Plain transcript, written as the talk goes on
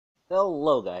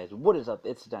Hello guys, what is up?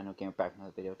 It's Dino Gamer back in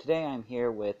another video. Today I'm here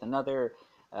with another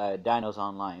Dinos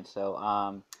Online.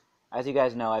 As you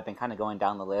guys know, I've been kind of going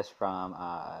down the list from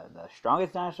the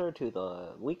strongest dinosaur to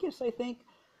the weakest, I think.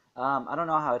 I don't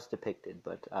know how it's depicted,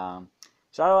 but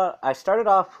I started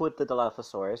off with the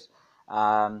Dilophosaurus,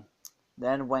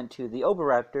 then went to the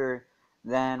Oviraptor,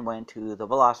 then went to the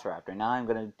Velociraptor. Now I'm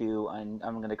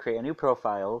gonna create a new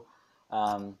profile.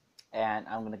 And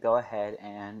I'm going to go ahead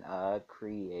and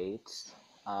create,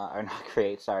 or not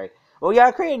create, sorry. Well, yeah,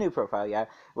 create a new profile, yeah,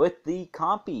 with the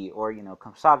Compy, or,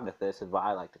 Compsognathus is what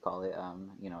I like to call it,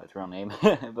 its real name.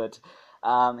 But,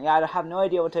 yeah, I have no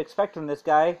idea what to expect from this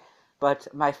guy, but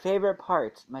my favorite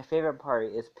part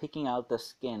is picking out the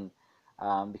skin,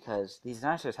 because these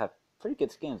dinosaurs have pretty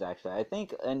good skins, actually. I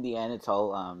think in the end it's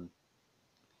all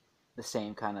the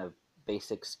same kind of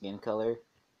basic skin color.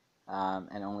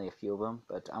 And only a few of them.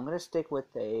 But I'm gonna stick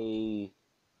with a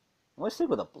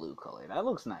blue color. That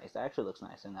looks nice. That actually looks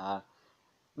nice. And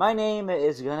my name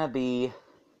is gonna be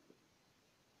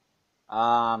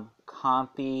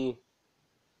Compy.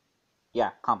 Yeah,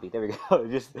 Compy. There we go.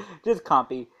 just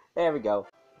Compy. There we go.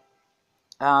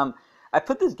 I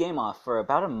put this game off for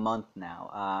about a month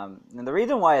now. And the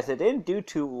reason why is it didn't do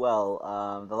too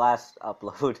well. The last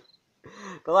upload.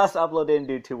 The last upload didn't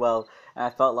do too well, and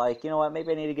I felt like, you know what,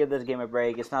 maybe I need to give this game a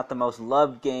break. It's not the most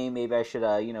loved game. Maybe I should,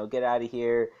 get out of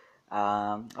here.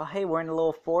 Oh, hey, we're in a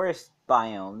little forest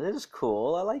biome. This is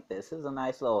cool. I like this. This is a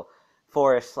nice little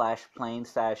forest slash plain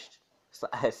slash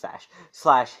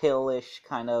hillish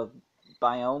kind of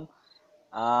biome.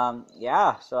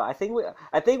 Yeah. So I think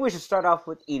we should start off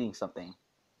with eating something.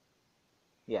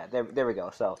 Yeah, there we go.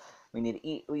 So we need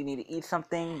to eat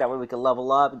something. That way we can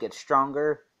level up and get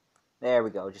stronger. There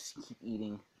we go. Just keep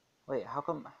eating. Wait, how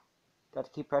come? Do I have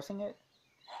to keep pressing it?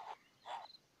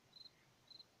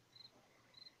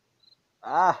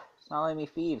 Ah, it's not letting me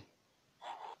feed.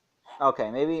 Okay,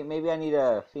 maybe I need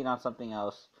to feed on something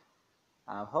else.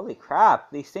 Holy crap!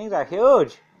 These things are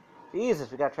huge. Jesus,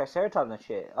 we got Triceratops and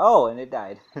shit. Oh, and it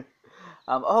died.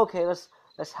 Okay, let's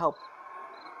help.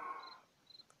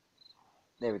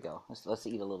 There we go. Let's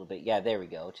eat a little bit. Yeah, there we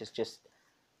go. Just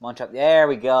munch up. There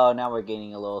we go. Now we're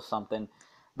gaining a little something.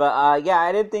 But, yeah,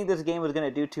 I didn't think this game was going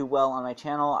to do too well on my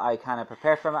channel. I kind of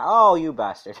prepared for my... Oh, you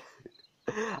bastard.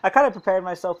 I kind of prepared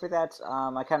myself for that.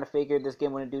 I kind of figured this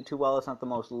game wouldn't do too well. It's not the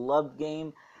most loved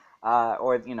game,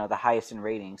 or, the highest in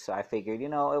ratings. So I figured,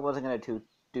 it wasn't going to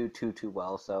do too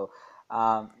well. So,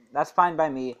 that's fine by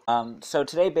me. So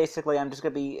today, basically, I'm just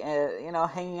going to be,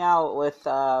 hanging out with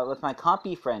my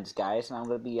compy friends, guys. And I'm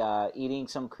going to be, eating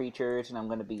some creatures, and I'm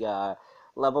going to be,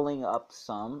 leveling up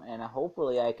some, and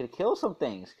hopefully I could kill some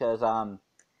things, because,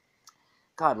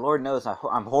 God, Lord knows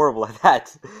I'm horrible at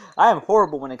that. I am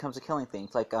horrible when it comes to killing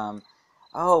things, like,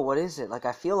 oh, what is it? Like,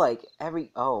 I feel like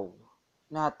oh,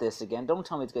 not this again. Don't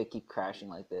tell me it's gonna keep crashing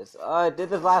like this. Oh, I did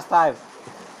this last time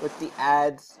with the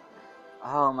ads.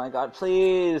 Oh my God,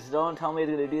 please, don't tell me it's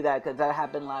gonna do that, because that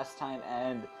happened last time,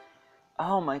 and,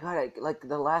 oh my God, like,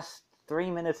 the last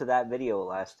 3 minutes of that video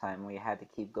last time, we had to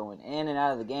keep going in and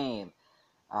out of the game.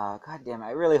 God damn it,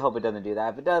 I really hope it doesn't do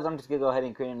that. If it does, I'm just gonna go ahead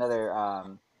and create another,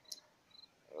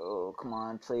 oh, come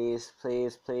on, please,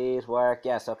 work.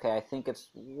 Yes, okay, I think it's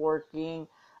working.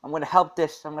 I'm gonna help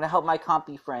my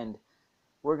compy friend.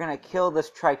 We're gonna kill this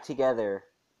trike together.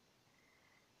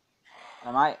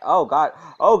 Am I? Oh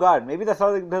God, maybe that's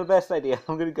not the best idea.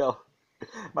 I'm gonna go.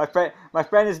 My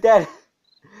friend is dead.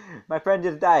 My friend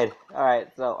just died.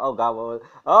 Alright, so, oh God,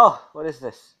 what is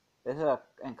this? This is a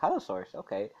Ankylosaurus,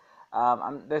 okay.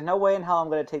 There's no way in hell I'm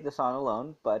going to take this on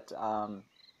alone, but, or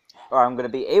I'm going to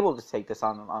be able to take this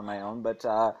on my own, but,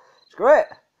 screw it!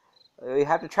 We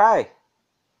have to try.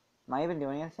 Am I even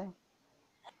doing anything?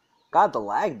 God, the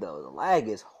lag, though. The lag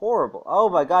is horrible. Oh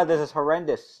my God, this is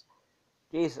horrendous.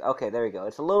 Jeez, okay, there we go.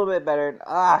 It's a little bit better.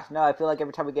 Ah, no, I feel like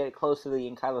every time we get close to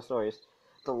the Ankylosaurus,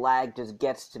 the lag just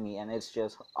gets to me, and it's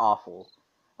just awful.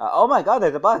 Oh my God,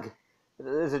 there's a bug!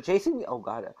 Is it chasing me? Oh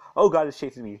God, it's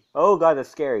chasing me. Oh God, that's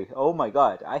scary. Oh my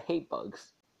God, I hate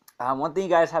bugs. One thing you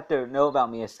guys have to know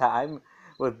about me is that I'm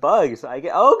with bugs. I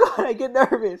get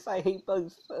nervous. I hate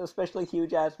bugs, especially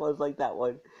huge ass ones like that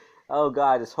one. Oh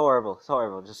God, it's horrible. It's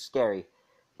horrible. Just scary.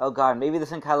 Oh God, maybe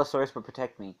this Ankylosaurus will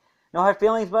protect me. No hard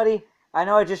feelings, buddy. I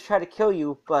know I just tried to kill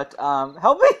you, but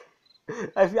help me!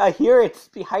 I hear it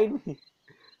behind me.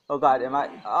 Oh God, am I?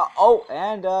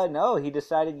 No, he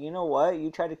decided, you know what?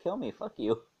 You tried to kill me. Fuck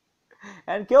you.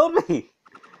 And killed me.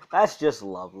 That's just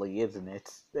lovely, isn't it?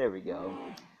 There we go.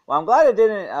 Well, I'm glad it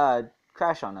didn't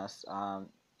crash on us.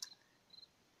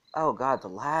 Oh God, the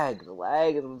lag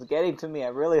is getting to me.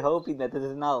 I'm really hoping that this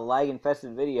is not a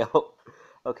lag-infested video.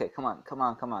 Okay, come on, come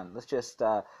on, come on. Let's just,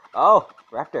 oh,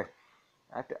 raptor.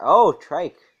 Raptor. Oh,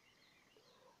 trike.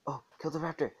 Oh, kill the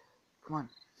raptor. Come on.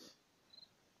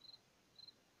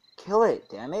 Kill it,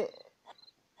 damn it.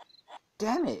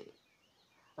 Damn it.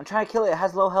 I'm trying to kill it. It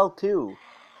has low health, too.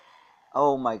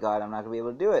 Oh, my God. I'm not going to be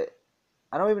able to do it.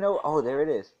 I don't even know. Oh, there it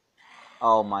is.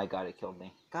 Oh, my God. It killed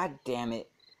me. God damn it.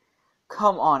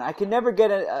 Come on. I can never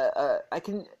get I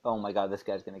can... Oh, my God. This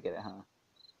guy's going to get it, huh?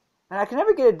 And I can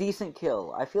never get a decent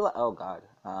kill. I feel like... Oh, God.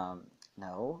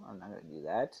 No. I'm not going to do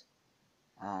that.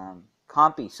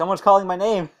 Compy. Someone's calling my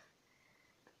name.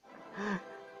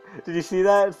 Did you see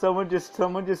that? Someone just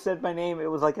said my name. It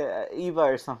was like a Eva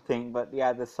or something. But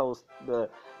yeah, this whole the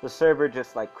server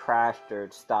just like crashed or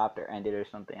stopped or ended or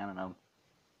something. I don't know.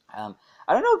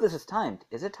 I don't know if this is timed.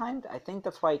 Is it timed? I think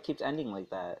that's why it keeps ending like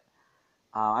that.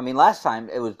 I mean, last time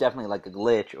it was definitely like a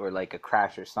glitch or like a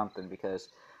crash or something, because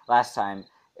last time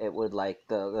it would like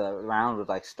the round would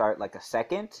like start like a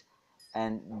second,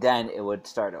 and then it would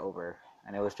start over,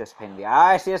 and it was just a pain in the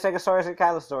eye. I see a Stegosaurus and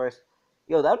Kylosaurus.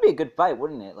 Yo, that would be a good fight,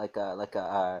 wouldn't it? Like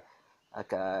a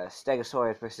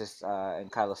Stegosaurus versus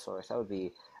Ankylosaurus. That would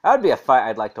be a fight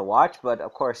I'd like to watch. But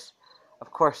of course,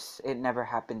 it never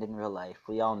happened in real life.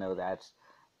 We all know that.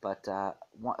 But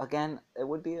again, it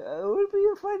would be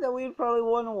a fight that we'd probably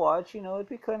want to watch. You know, it'd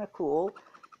be kind of cool.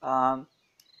 I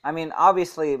mean,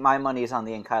 obviously, my money's on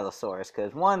the Ankylosaurus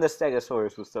because one, the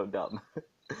Stegosaurus was so dumb.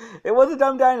 It was a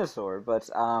dumb dinosaur, but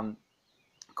of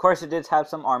course, it did have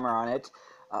some armor on it.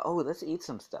 Oh, let's eat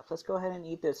some stuff. Let's go ahead and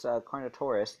eat this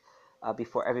Carnotaurus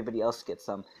before everybody else gets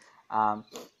some. Um,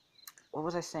 what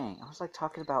was I saying? I was like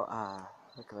talking about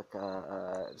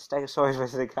Stegosaurus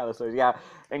versus Ankylosaurus. Yeah,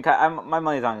 my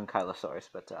money's on Ankylosaurus,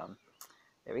 but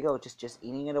there we go. Just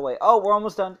eating it away. Oh, we're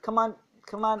almost done. Come on,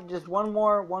 come on. Just one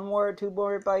more, two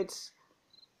more bites.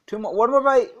 One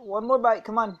more bite.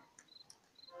 Come on.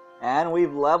 And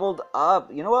we've leveled up.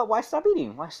 You know what? Why stop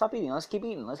eating? Why stop eating? Let's keep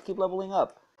eating. Let's keep leveling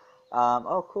up.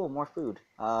 Oh, cool. More food.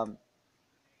 Oh,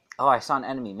 I saw an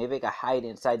enemy. Maybe I can hide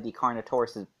inside the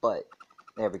Carnotaurus's butt.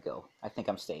 There we go. I think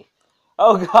I'm safe.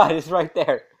 Oh, God. It's right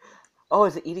there. Oh,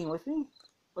 is it eating with me?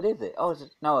 What is it? Oh,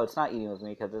 no, it's not eating with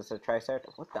me because it's a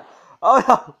Triceratops. What the? Oh,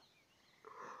 no.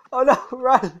 Oh, no.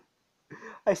 Run.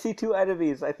 I see two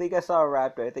enemies. I think I saw a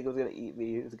raptor. I think it was going to eat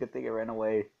me. It's a good thing it ran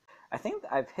away. I think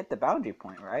I've hit the boundary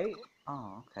point, right?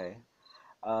 Oh, okay.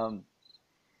 Um,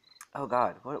 oh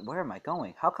God, where am I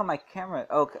going? How come my camera?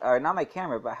 Oh, or not my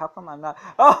camera, but how come I'm not?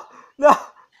 Oh no,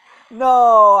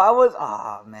 no!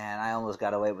 Oh man, I almost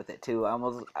got away with it too. I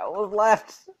was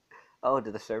left. Oh,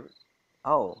 did the server?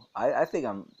 Oh, I think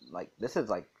I'm like this is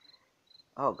like.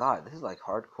 Oh God, this is like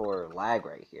hardcore lag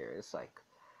right here. It's like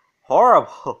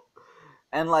horrible,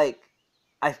 and like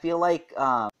I feel like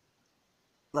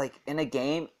in a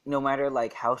game, no matter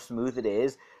like how smooth it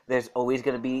is, there's always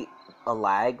gonna be a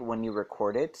lag when you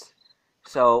record it.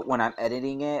 So when I'm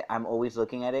editing it, I'm always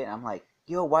looking at it and I'm like,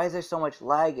 yo, why is there so much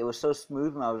lag? It was so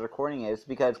smooth when I was recording it. It's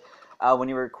because when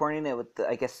you're recording it with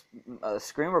I guess a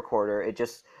screen recorder, it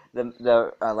just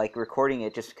the like recording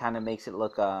it just kind of makes it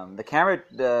look the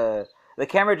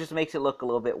camera just makes it look a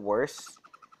little bit worse.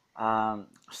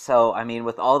 So I mean,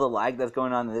 with all the lag that's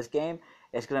going on in this game,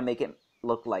 it's gonna make it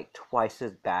look like twice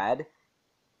as bad.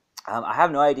 I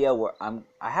have no idea where I'm.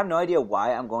 I have no idea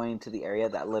why I'm going to the area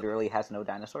that literally has no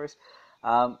dinosaurs.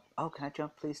 Oh, can I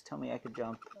jump? Please tell me I can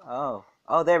jump. Oh,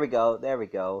 there we go. There we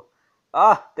go.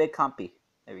 Ah, big compy.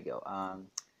 There we go.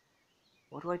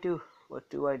 What do I do? What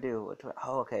do I do?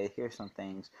 Oh, okay. Here's some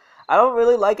things. I don't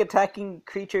really like attacking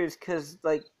creatures because,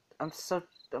 like, I'm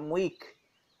weak,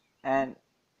 and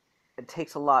it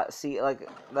takes a lot. See, like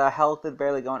the health is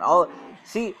barely going.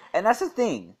 See, and that's the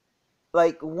thing.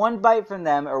 Like one bite from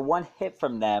them or one hit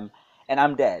from them, and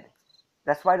I'm dead.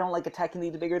 That's why I don't like attacking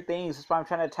these bigger things. That's why I'm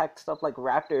trying to attack stuff like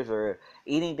raptors or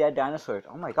eating dead dinosaurs.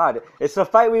 Oh my God, it's the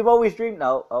fight we've always dreamed.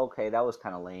 No, okay, that was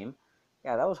kind of lame.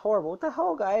 Yeah, that was horrible. What the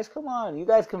hell, guys? Come on, you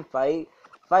guys can fight,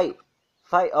 fight,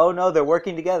 fight. Oh no, they're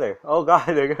working together. Oh God,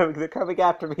 they're coming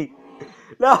after me.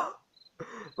 No.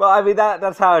 Well, I mean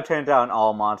that's how it turns out in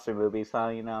all monster movies, huh?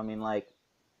 You know, I mean like,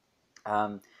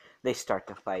 um, they start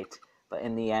to fight, but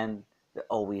in the end, they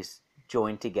always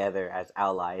join together as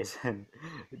allies and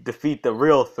defeat the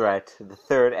real threat, the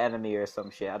third enemy or some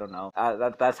shit. I don't know.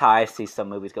 That's how I see some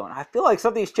movies going. I feel like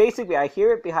something's chasing me. I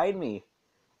hear it behind me.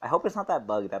 I hope it's not that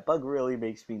bug. That bug really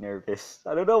makes me nervous.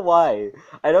 I don't know why.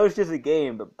 I know it's just a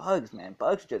game, but bugs, man.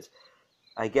 Bugs just...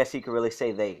 I guess you could really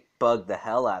say they bug the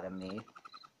hell out of me.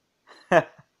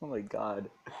 Oh my God.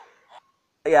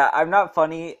 Yeah, I'm not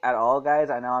funny at all, guys.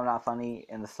 I know I'm not funny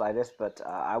in the slightest, but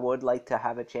I would like to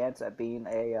have a chance at being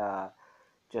a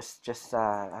just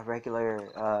a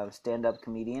regular stand-up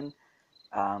comedian.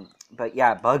 But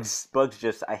yeah, bugs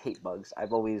just I hate bugs.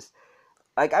 I've always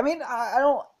like I mean I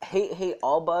don't hate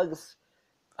all bugs.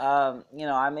 You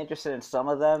know, I'm interested in some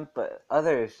of them, but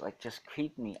others like just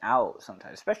creep me out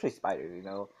sometimes, especially spiders. You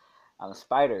know,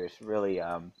 spiders really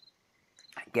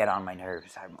get on my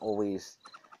nerves. I'm always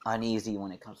uneasy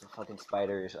when it comes to fucking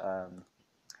spiders.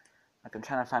 Like I'm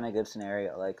trying to find a good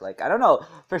scenario. Like I don't know.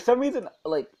 For some reason,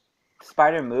 like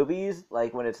spider movies,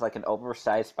 like when it's like an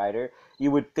oversized spider, you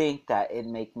would think that it'd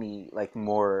make me like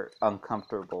more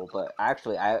uncomfortable. But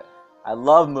actually, I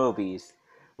love movies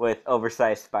with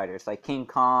oversized spiders, like King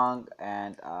Kong,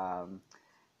 and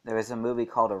there was a movie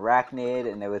called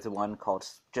Arachnid, and there was one called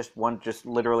just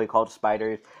literally called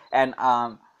Spiders, and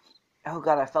oh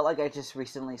god, I felt like I just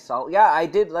recently saw. Yeah, I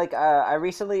did. Like, I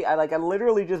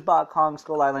literally just bought Kong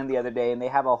Skull Island the other day, and they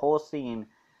have a whole scene,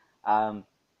 um,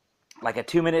 like a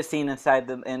 2 minute scene inside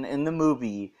in the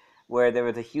movie where there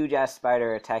was a huge ass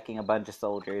spider attacking a bunch of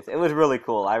soldiers. It was really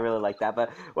cool. I really like that. But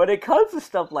when it comes to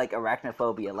stuff like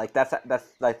arachnophobia, like that's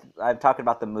like I'm talking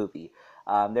about the movie.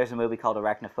 There's a movie called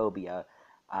Arachnophobia.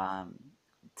 Um,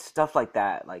 Stuff like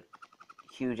that, like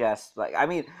huge ass. Like I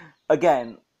mean,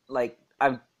 again, like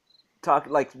I'm talk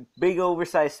like big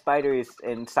oversized spiders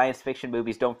in science fiction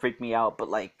movies don't freak me out, but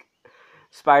like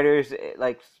spiders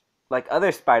like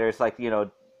other spiders like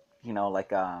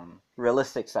like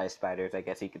realistic sized spiders, I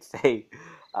guess you could say,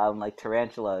 like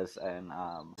tarantulas and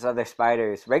other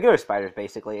spiders, regular spiders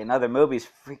basically in other movies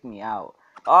freak me out.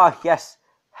 Oh yes,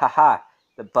 haha,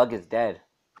 the bug is dead.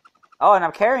 Oh, and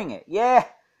I'm carrying it. Yeah,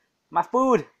 my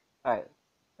food. All right,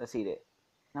 let's eat it.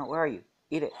 No, where are you?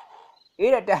 Eat it.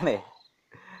 Eat it, damn it.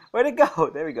 Where'd it go?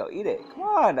 There we go. Eat it. Come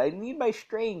on. I need my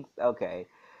strength. Okay.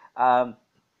 Um,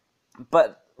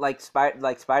 but like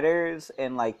spiders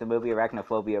in like the movie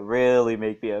Arachnophobia really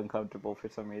make me uncomfortable for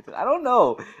some reason. I don't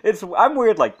know. I'm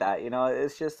weird like that. You know.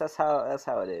 It's just that's how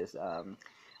it is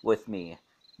with me.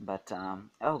 But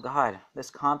oh god, this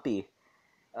compy.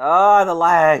 Oh, the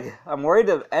lag. I'm worried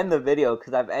to end the video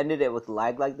because I've ended it with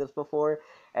lag like this before,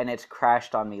 and it's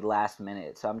crashed on me last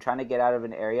minute. So I'm trying to get out of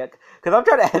an area because I'm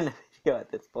trying to end the video at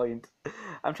this point.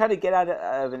 I'm trying to get out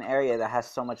of an area that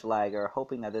has so much lag, or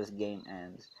hoping that this game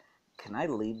ends. Can I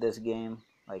leave this game?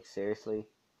 Like seriously?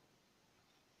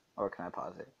 Or can I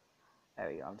pause it? There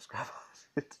we go. I'm just gonna pause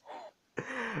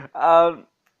it.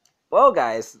 Well,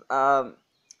 guys.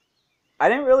 I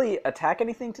didn't really attack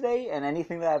anything today, and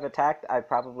anything that I've attacked, I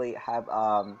probably have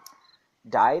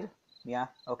died. Yeah.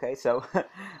 Okay. So,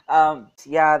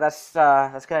 yeah, that's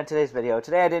kind of today's video.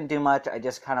 Today I didn't do much. I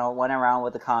just kind of went around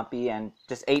with the compy and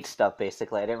just ate stuff.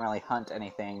 Basically, I didn't really hunt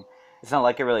anything. It's not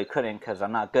like I really couldn't because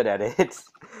I'm not good at it.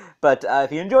 But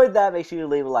if you enjoyed that, make sure you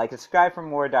leave a like, subscribe for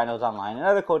more Dinos Online and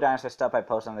other cool dinosaur stuff I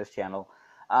post on this channel.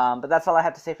 But that's all I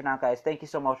have to say for now, guys. Thank you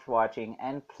so much for watching,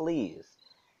 and please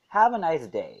have a nice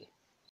day.